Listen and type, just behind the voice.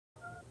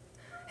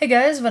Hey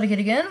guys, Vodakid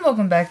again.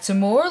 Welcome back to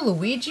more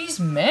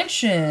Luigi's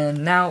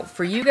Mansion. Now,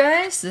 for you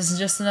guys, this is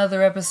just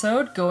another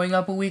episode going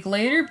up a week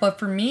later, but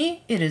for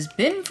me, it has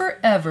been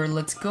forever.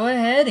 Let's go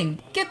ahead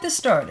and get this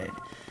started.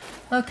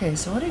 Okay,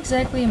 so what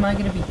exactly am I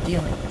going to be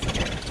dealing with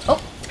here?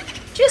 Oh,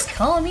 just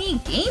call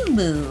me Game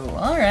Boo.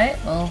 Alright,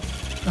 well,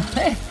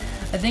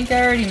 I think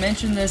I already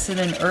mentioned this in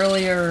an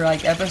earlier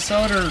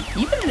episode, or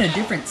even in a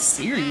different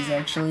series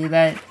actually,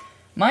 that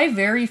my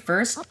very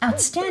first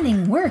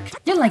outstanding work.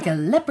 You're like a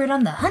leopard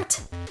on the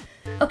hunt.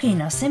 Okay,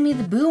 now send me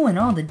the boo and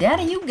all the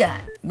data you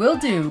got. Will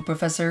do,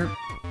 Professor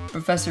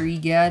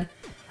Egad.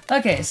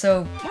 Okay,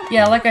 so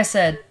yeah, like I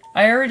said,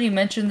 I already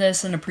mentioned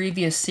this in a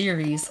previous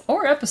series,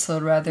 or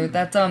episode rather,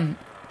 that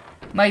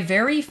my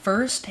very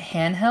first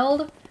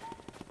handheld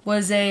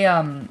was a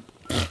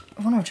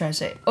what am I trying to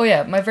say? Oh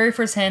yeah, my very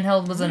first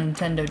handheld was a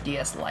Nintendo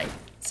DS Lite.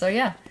 So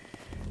yeah,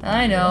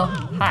 I know.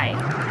 Hi.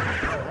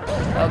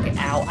 Okay,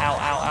 ow, ow,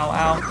 ow, ow,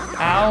 ow.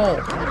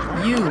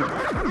 Ow!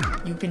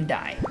 You can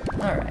die.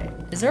 Alright.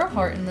 Is there a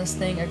heart in this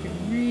thing? I could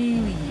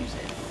really use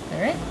it.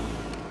 Alright?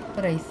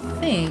 But I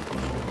think...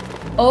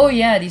 Oh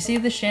yeah, do you see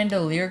the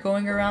chandelier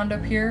going around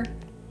up here?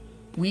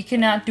 We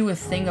cannot do a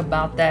thing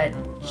about that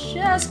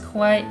just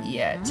quite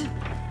yet.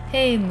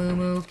 Hey, Moo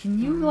Moo, can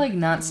you,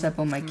 not step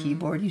on my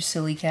keyboard, you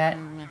silly cat?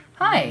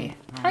 Hi.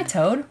 Hi,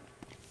 Toad.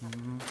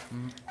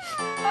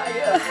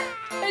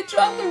 I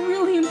dropped a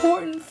really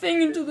important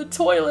thing into the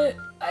toilet.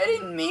 I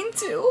didn't mean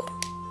to.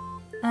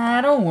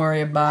 Don't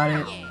worry about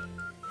it.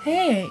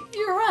 Hey,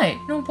 you're right.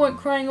 No point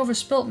crying over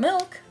spilt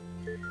milk.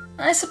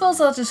 I suppose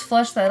I'll just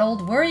flush that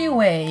old worry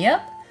away,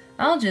 yep.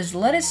 I'll just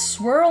let it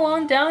swirl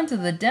on down to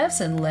the depths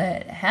and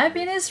let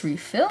happiness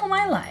refill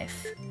my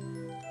life.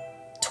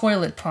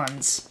 Toilet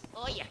puns.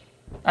 Oh, yeah.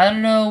 I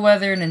don't know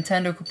whether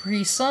Nintendo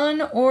Capri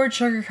Sun or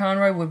Sugar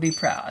Conroy would be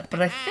proud,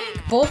 but I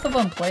think both of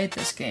them played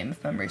this game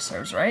if memory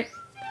serves right.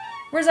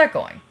 Where's that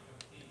going?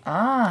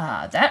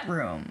 Ah, that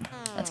room.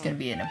 That's gonna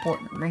be an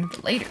important room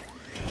for later.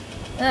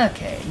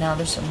 Okay, now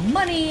there's some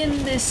money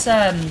in this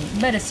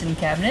medicine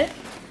cabinet.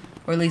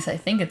 Or at least I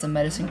think it's a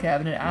medicine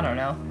cabinet, I don't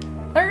know.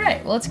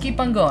 Alright, well, let's keep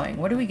on going.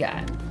 What do we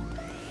got?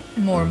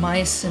 More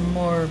mice and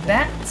more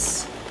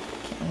bats.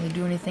 Can't really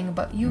do anything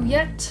about you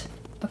yet.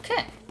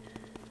 Okay.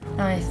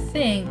 I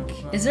think...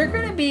 Is there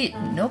gonna be...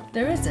 Nope,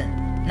 there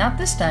isn't. Not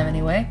this time,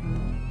 anyway.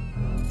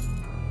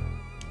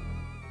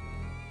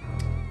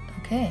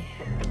 Okay.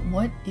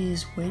 What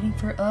is waiting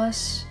for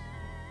us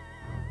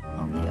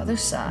on the other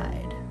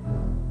side?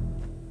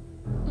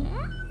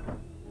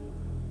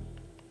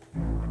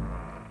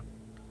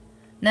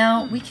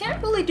 Now, we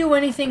can't really do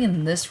anything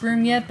in this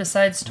room yet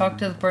besides talk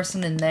to the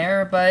person in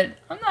there, but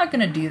I'm not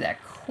gonna do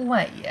that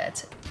quite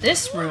yet.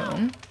 This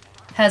room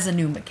has a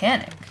new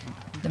mechanic.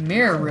 The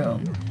mirror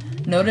room.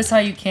 Notice how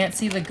you can't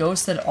see the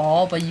ghost at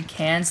all, but you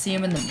can see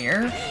him in the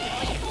mirror?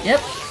 Yep,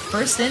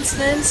 first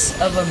instance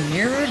of a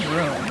mirrored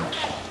room.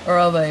 Or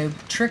of a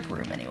trick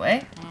room,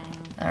 anyway.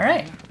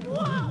 Alright.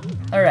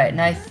 Alright, and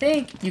I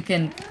think you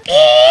can...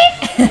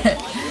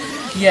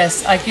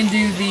 Yes, I can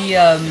do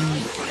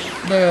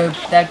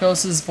that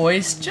ghost's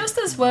voice just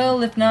as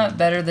well, if not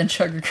better, than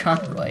Sugar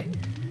Conroy.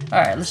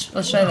 Alright, let's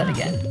try that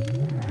again.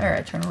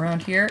 Alright, turn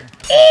around here.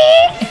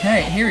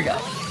 Alright, here we go.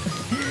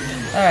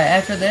 Alright,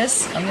 after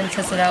this, I'm gonna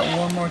test it out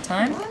one more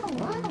time.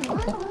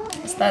 Oh,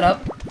 test that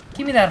up.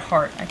 Give me that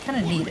heart. I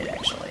kinda need it,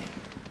 actually.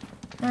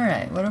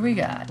 Alright, what do we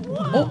got?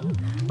 Oh,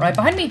 right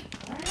behind me!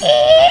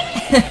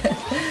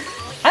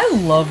 I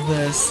love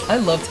this. I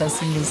love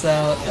testing this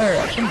out.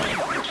 Alright, come on.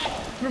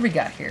 What do we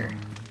got here?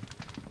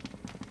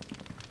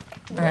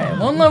 Alright,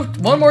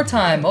 one more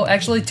time. Oh,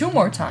 actually, two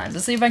more times.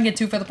 Let's see if I can get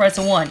two for the price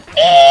of one.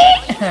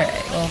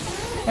 Alright,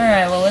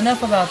 well,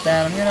 enough about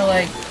that. I'm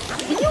gonna,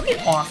 can you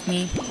get off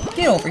me?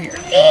 Get over here.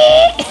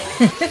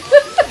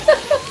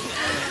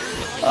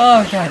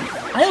 Oh, God.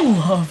 I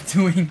love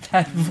doing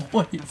that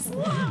voice.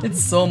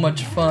 It's so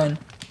much fun.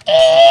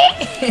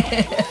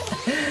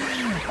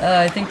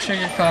 I think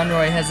Sugar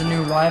Conroy has a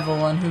new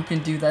rival on who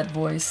can do that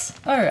voice.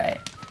 Alright.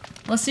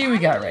 Let's see what we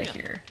got right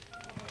here.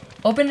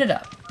 Open it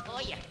up.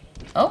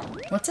 Oh,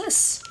 what's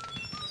this?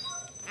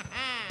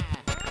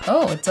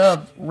 Oh, it's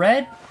a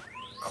red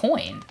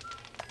coin.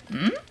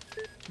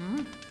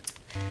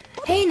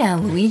 Hey now,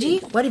 Luigi,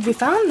 what have you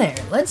found there?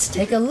 Let's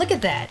take a look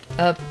at that.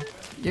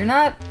 You're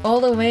not all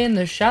the way in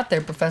the shot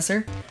there,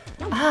 Professor.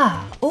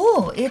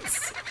 Oh,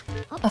 it's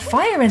a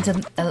fire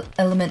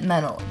element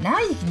medal. Now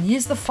you can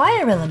use the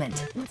fire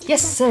element.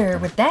 Yes, sir,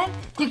 with that,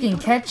 you can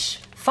catch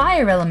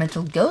fire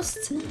elemental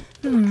ghosts.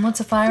 What's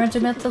a fire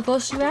elemental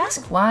ghost, you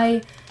ask?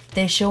 Why,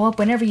 they show up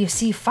whenever you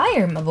see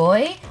fire, my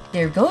boy.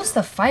 There goes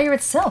the fire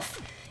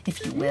itself,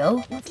 if you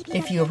will.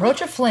 If you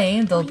approach a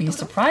flame, they'll be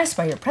surprised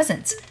by your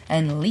presence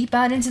and leap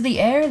out into the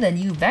air, then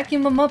you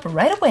vacuum them up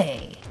right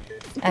away.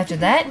 After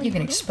that, you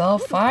can expel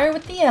fire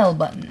with the L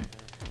button.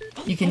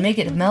 You can make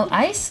it melt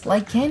ice,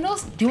 light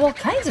candles, do all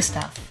kinds of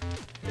stuff.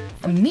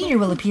 A meter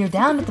will appear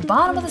down at the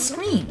bottom of the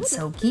screen,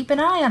 so keep an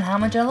eye on how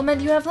much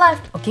element you have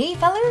left, okay,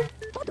 feller?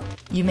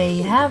 You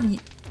may have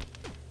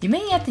You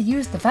may have to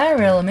use the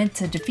fire element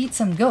to defeat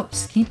some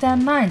ghosts. Keep that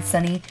in mind,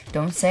 Sonny.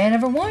 Don't say I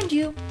never warned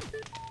you.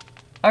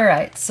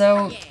 Alright,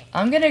 so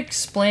I'm gonna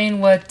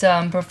explain what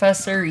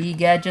Professor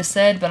EEEEEE just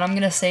said, but I'm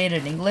gonna say it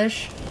in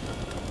English.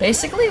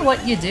 Basically,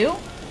 what you do,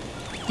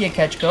 you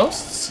catch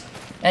ghosts,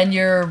 and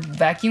your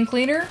vacuum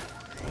cleaner,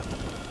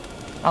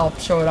 I'll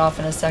show it off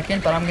in a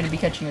second, but I'm gonna be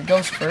catching a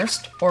ghost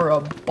first, or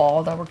a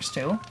ball, that works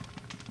too.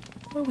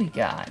 What do we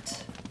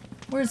got?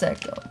 Where's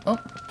that go? Oh,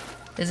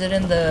 is it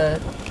in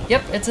the...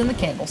 Yep, it's in the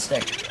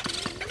candlestick.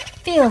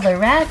 Feel the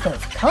wrath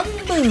of Kung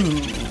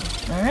Boo!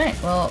 Alright,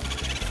 well...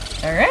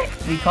 Alright,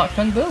 we caught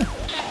Kung Boo.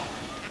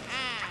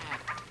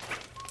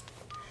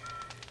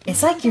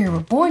 It's like you were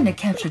born to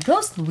capture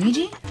ghosts,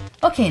 Luigi.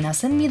 Okay, now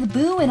send me the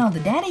boo and all the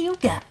data you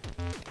got.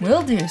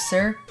 Will do,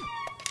 sir.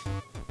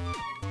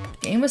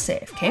 Game was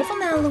safe. Careful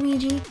now,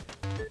 Luigi.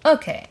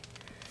 Okay,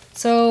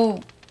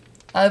 so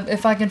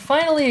if I can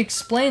finally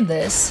explain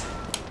this,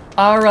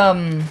 our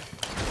I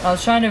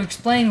was trying to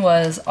explain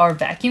was our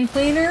vacuum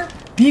cleaner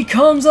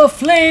becomes a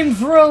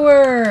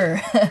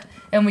flamethrower,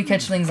 and we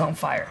catch things on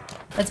fire.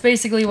 That's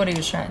basically what he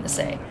was trying to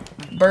say.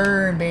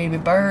 Burn, baby,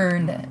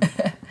 burn.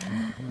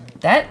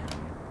 That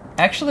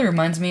actually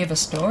reminds me of a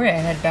story I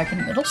had back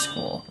in middle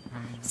school.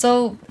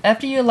 So,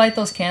 after you light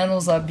those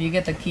candles up, you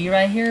get the key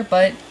right here,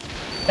 but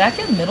back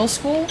in middle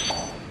school...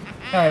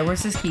 Alright,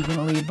 where's this key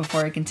gonna lead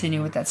before I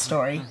continue with that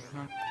story?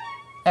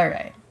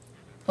 Alright.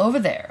 Over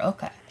there,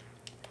 okay.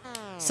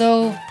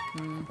 So,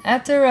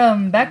 after,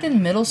 back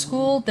in middle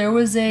school, there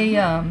was a,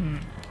 what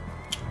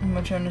am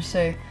I trying to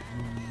say?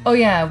 Oh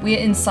yeah,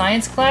 in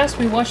science class,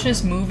 we watched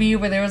this movie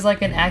where there was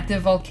like an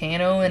active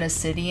volcano in a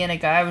city and a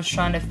guy was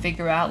trying to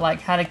figure out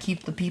like how to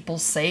keep the people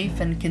safe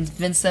and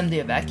convince them to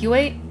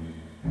evacuate.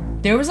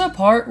 There was a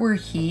part where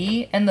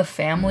he and the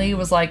family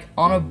was like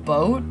on a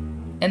boat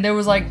and there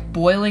was like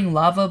boiling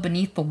lava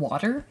beneath the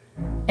water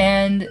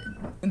and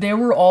they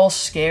were all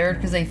scared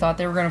because they thought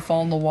they were going to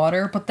fall in the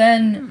water, but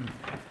then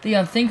the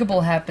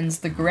unthinkable happens.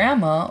 The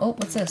grandma... Oh,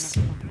 what's this?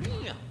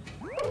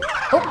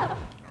 Oh!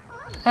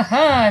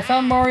 Haha, I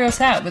found Mario's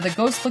hat with a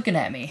ghost looking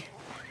at me.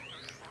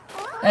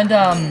 And,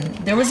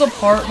 there was a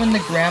part when the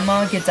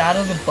grandma gets out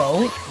of the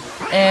boat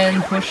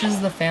and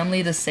pushes the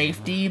family to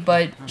safety,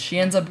 but she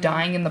ends up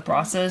dying in the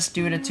process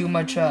due to too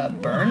much,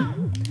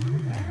 burn.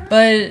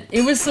 But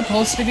it was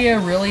supposed to be a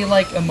really,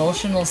 like,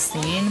 emotional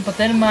scene, but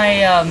then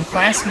my,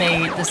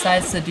 classmate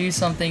decides to do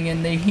something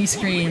and he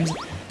screams,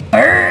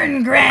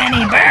 "Burn,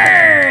 Granny,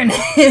 burn!"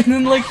 And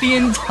then, like, the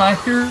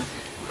entire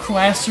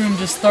classroom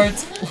just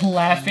starts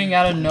laughing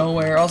out of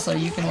nowhere. Also,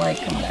 you can like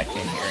come back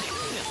in here.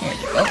 Here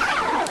we go.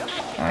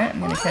 Alright,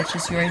 I'm gonna catch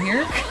this right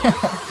here.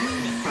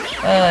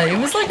 It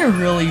was like a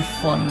really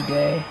funny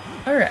day.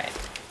 Alright,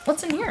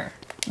 what's in here?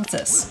 What's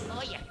this?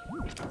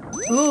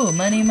 Ooh,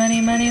 money, money,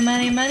 money,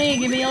 money, money.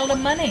 Give me all the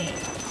money.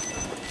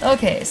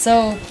 Okay,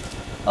 so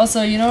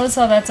also you notice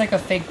how that's like a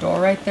fake door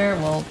right there?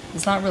 Well,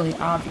 it's not really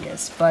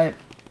obvious, but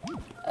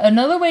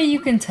another way you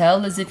can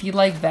tell is if you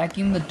like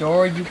vacuum the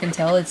door, you can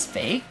tell it's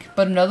fake.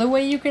 But another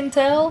way you can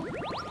tell,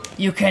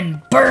 you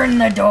can burn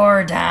the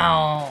door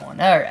down.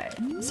 Alright,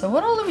 so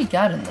what all do we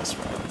got in this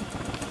room?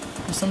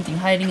 There's something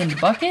hiding in the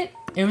bucket.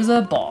 It was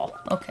a ball.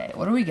 Okay,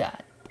 what do we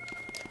got?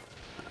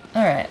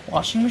 Alright,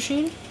 washing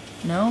machine?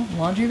 No.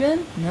 Laundry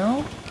bin?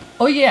 No.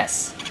 Oh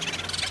yes!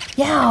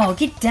 Yow,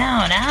 get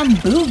down, I'm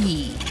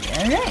Boogie.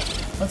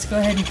 Alright, let's go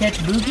ahead and catch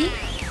Boogie.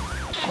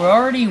 We're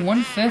already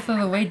 1/5 of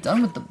the way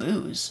done with the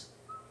booze.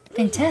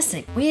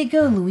 Fantastic. Way to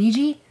go,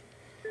 Luigi.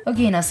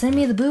 Okay, now send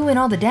me the boo and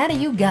all the data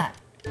you got.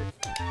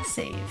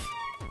 Save.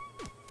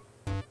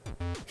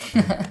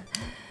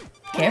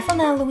 Careful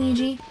now,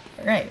 Luigi.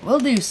 Alright, will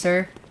do,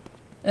 sir.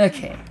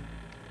 Okay.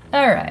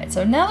 Alright,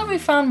 so now that we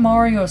found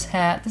Mario's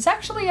hat, there's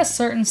actually a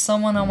certain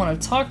someone I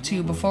want to talk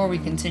to before we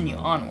continue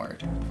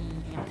onward.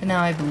 And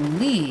now I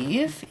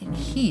believe in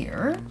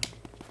here,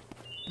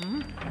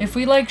 if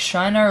we like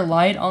shine our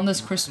light on this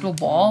crystal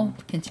ball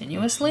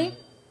continuously,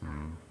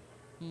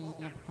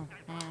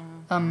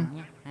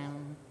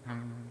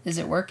 is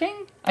it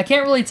working? I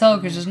can't really tell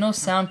because there's no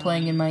sound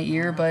playing in my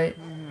ear, but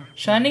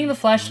shining the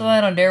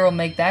flashlight on there will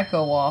make that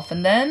go off,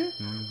 and then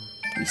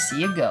we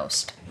see a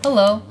ghost.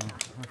 Hello.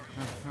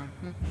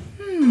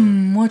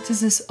 What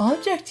is this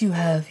object you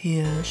have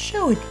here?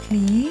 Show it,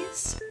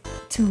 please.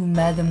 To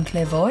Madame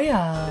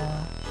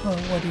Clairvoyant. Well,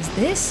 what is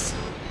this?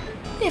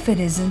 If it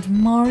isn't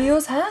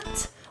Mario's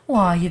hat,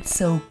 why, it's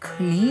so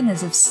clean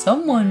as if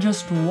someone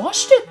just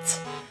washed it.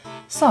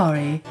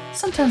 Sorry,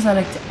 sometimes I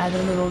like to add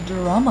a little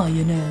drama,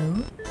 you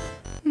know.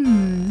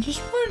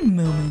 Just one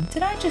moment.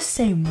 Did I just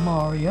say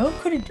Mario?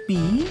 Could it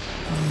be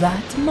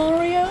that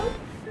Mario?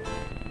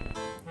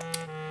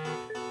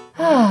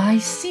 Ah, I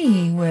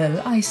see.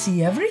 Well, I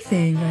see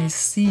everything. I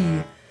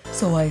see.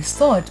 So I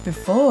saw it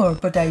before,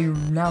 but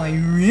now I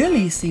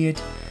really see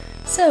it.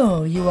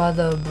 So, you are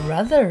the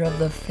brother of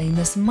the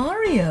famous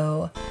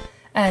Mario.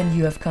 And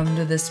you have come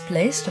to this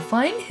place to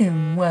find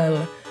him.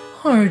 Well,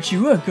 aren't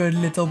you a good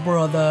little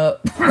brother?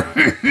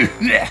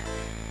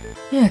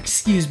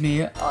 Excuse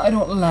me, I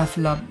don't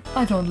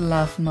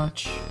laugh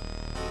much.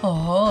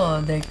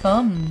 Oh, they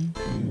come.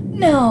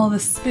 Now the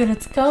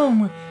spirits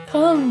come.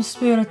 Come,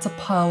 spirits of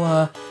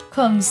power.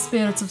 Come,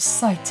 spirits of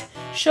sight.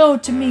 Show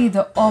to me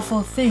the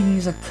awful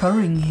things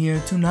occurring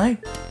here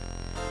tonight.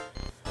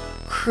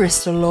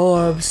 Crystal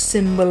orb,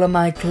 symbol of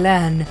my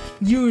clan.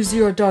 Use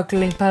your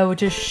darkling power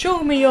to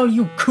show me all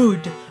you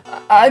could.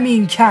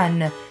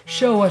 Can.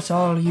 Show us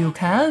all you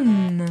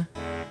can.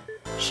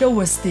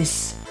 Show us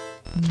this,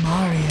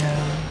 Mario.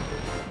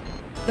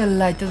 The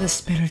light of the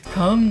spirit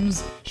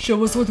comes.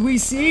 Show us what we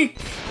seek.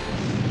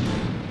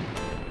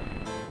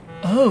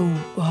 Oh,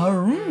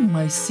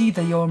 I see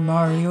that your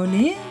Mario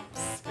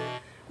lives.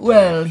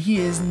 Well, he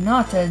is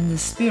not in the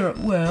spirit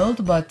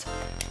world, but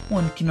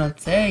one cannot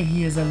say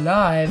he is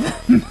alive.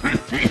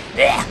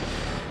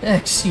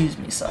 Excuse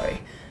me,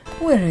 sorry.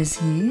 Where is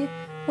he?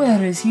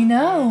 Where is he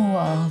now?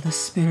 All the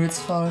spirits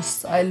fall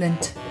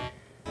silent.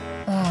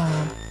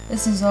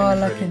 This is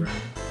all I can...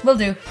 Will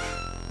do.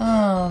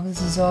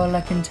 This is all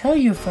I can tell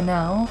you for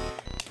now.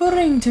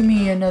 Bring to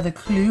me another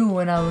clue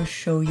and I will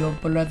show your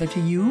brother to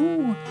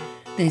you.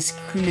 This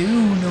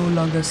clue no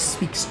longer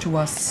speaks to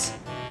us.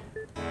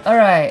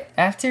 Alright,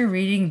 after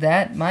reading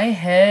that, my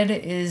head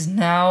is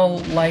now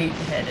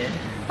lightheaded.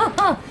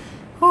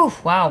 Whew,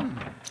 wow.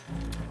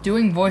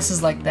 Doing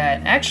voices like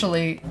that.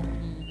 Actually,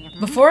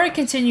 before I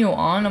continue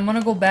on, I'm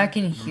gonna go back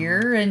in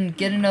here and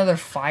get another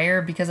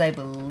fire because I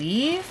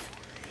believe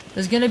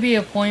there's gonna be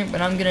a point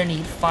when I'm gonna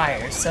need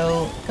fire.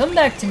 So, come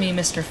back to me,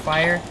 Mr.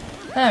 Fire.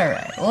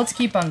 Alright, well, let's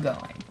keep on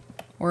going.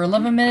 We're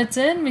 11 minutes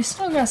in, we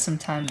still got some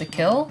time to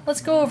kill.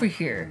 Let's go over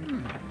here.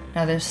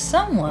 Now there's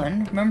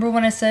someone, remember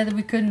when I said that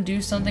we couldn't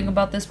do something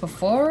about this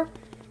before?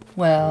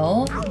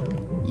 Well,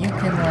 you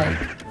can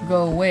like,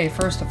 go away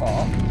first of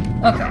all.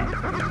 Okay,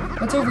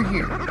 what's over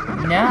here?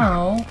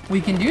 Now,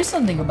 we can do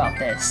something about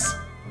this.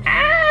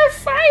 Ah,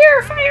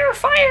 fire, fire,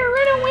 fire,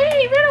 run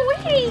away, run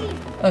away!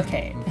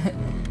 Okay,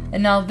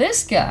 and now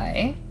this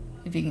guy,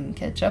 if you can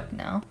catch up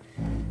now,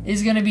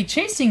 is gonna be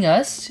chasing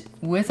us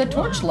with a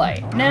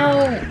torchlight.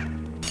 Now,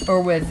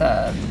 or with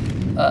a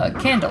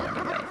candle anyway.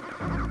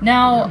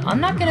 Now,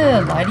 I'm not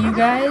gonna lie to you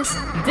guys,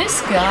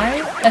 this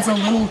guy, as a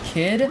little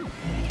kid,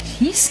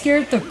 he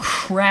scared the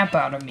crap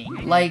out of me.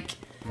 Like,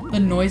 the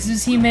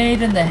noises he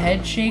made and the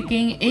head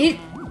shaking, it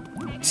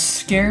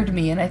scared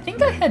me, and I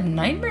think I had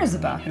nightmares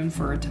about him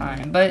for a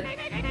time, but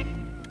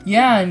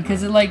yeah, and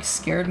because it like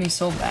scared me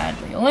so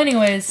badly. Well,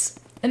 anyways,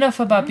 enough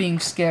about being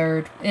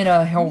scared in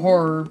a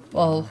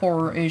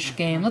horror-ish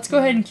game. Let's go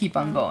ahead and keep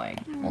on going.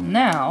 Well,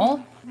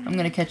 now, I'm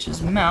gonna catch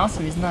his mouse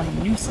so he's not a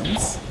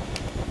nuisance.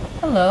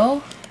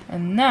 Hello.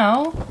 And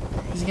now,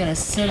 he's gonna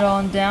sit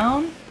on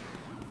down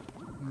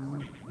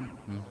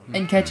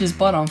and catch his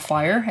butt on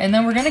fire, and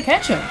then we're gonna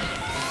catch him.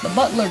 The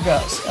butler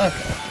ghost. Okay.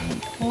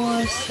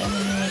 4, 7,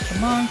 8,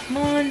 come on, come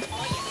on.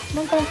 Come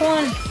on, come on, come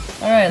on.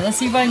 Alright, let's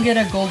see if I can get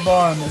a gold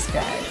bar on this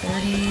guy.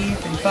 30,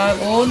 35.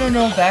 Oh, no,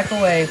 no, back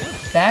away.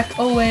 Back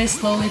away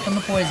slowly from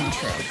the poison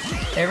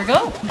shrimp. There we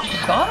go.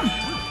 Got him.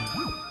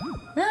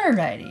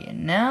 Alrighty,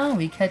 and now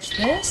we catch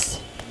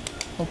this.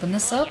 Open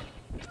this up.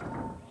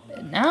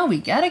 And now we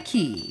got a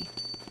key.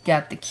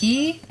 Got the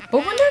key,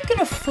 but we're not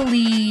gonna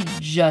flee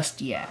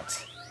just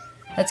yet.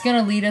 That's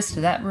gonna lead us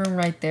to that room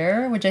right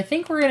there, which I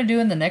think we're gonna do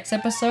in the next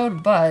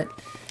episode, but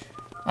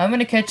I'm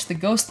gonna catch the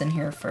ghost in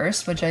here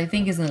first, which I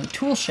think is in the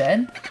tool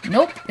shed.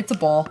 Nope, it's a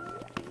ball.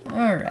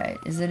 Alright,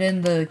 is it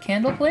in the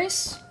candle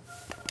place?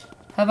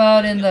 How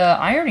about in the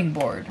ironing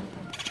board?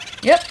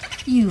 Yep,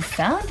 you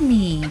found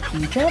me,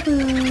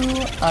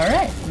 Peekaboo.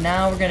 Alright,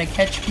 now we're gonna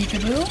catch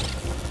Peekaboo.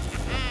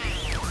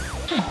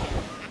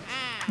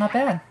 Not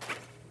bad.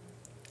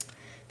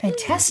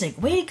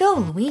 Fantastic, way to go,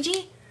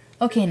 Luigi.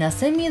 Okay, now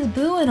send me the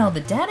boo and all the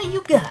data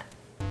you got.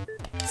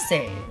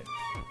 Save.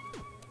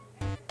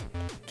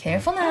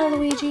 Careful now,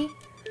 Luigi.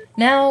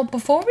 Now,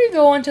 before we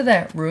go into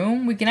that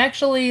room, we can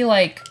actually,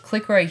 like,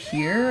 click right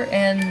here,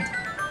 and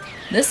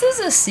this is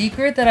a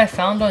secret that I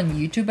found on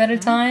YouTube at a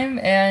time,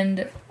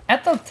 and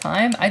at the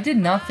time, I did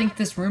not think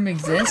this room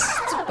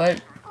exists,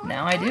 but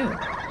now I do.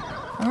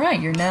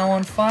 Alright, you're now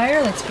on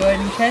fire. Let's go ahead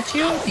and catch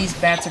you. These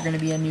bats are going to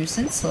be a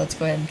nuisance, so let's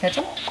go ahead and catch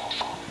them.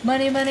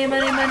 Money, money,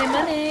 money, money,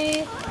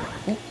 money.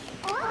 Ooh.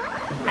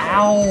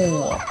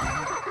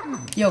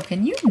 Ow. Yo,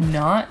 can you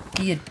not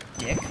be a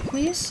dick,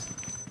 please?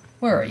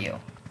 Where are you?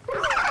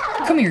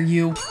 Come here,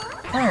 you.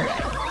 Alright.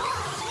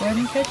 Let's go ahead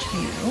and catch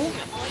you.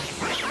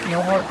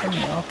 No heart from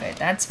you. Okay,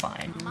 that's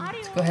fine.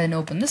 Let's go ahead and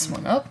open this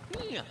one up.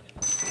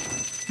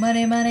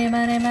 Money, money,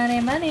 money,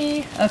 money,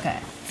 money. Okay,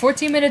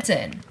 14 minutes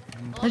in.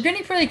 We're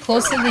getting pretty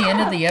close to the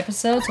end of the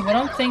episode, so what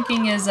I'm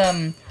thinking is,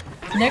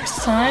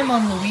 next time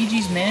on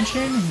Luigi's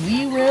Mansion,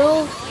 we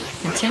will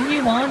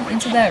continue on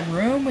into that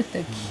room with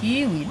the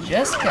key we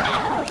just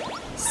got.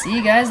 See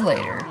you guys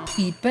later.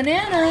 Eat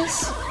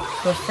bananas!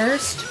 But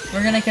first,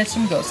 we're gonna catch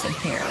some ghosts in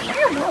here.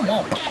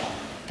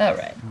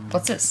 Alright,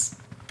 what's this?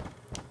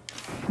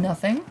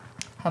 Nothing.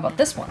 How about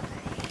this one?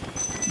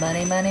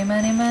 Money, money,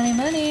 money, money,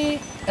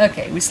 money.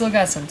 Okay, we still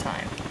got some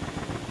time.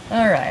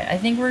 Alright, I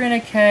think we're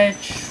gonna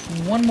catch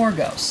one more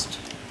ghost.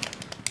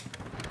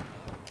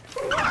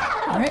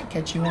 Alright,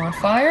 catch you on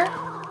fire.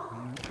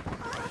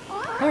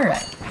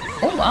 Alright.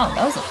 Oh wow,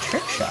 that was a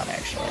trick shot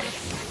actually.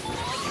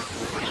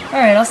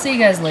 Alright, I'll see you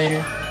guys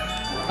later.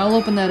 I'll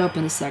open that up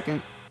in a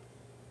second.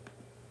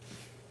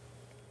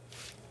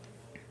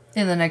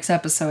 In the next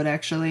episode,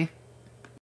 actually.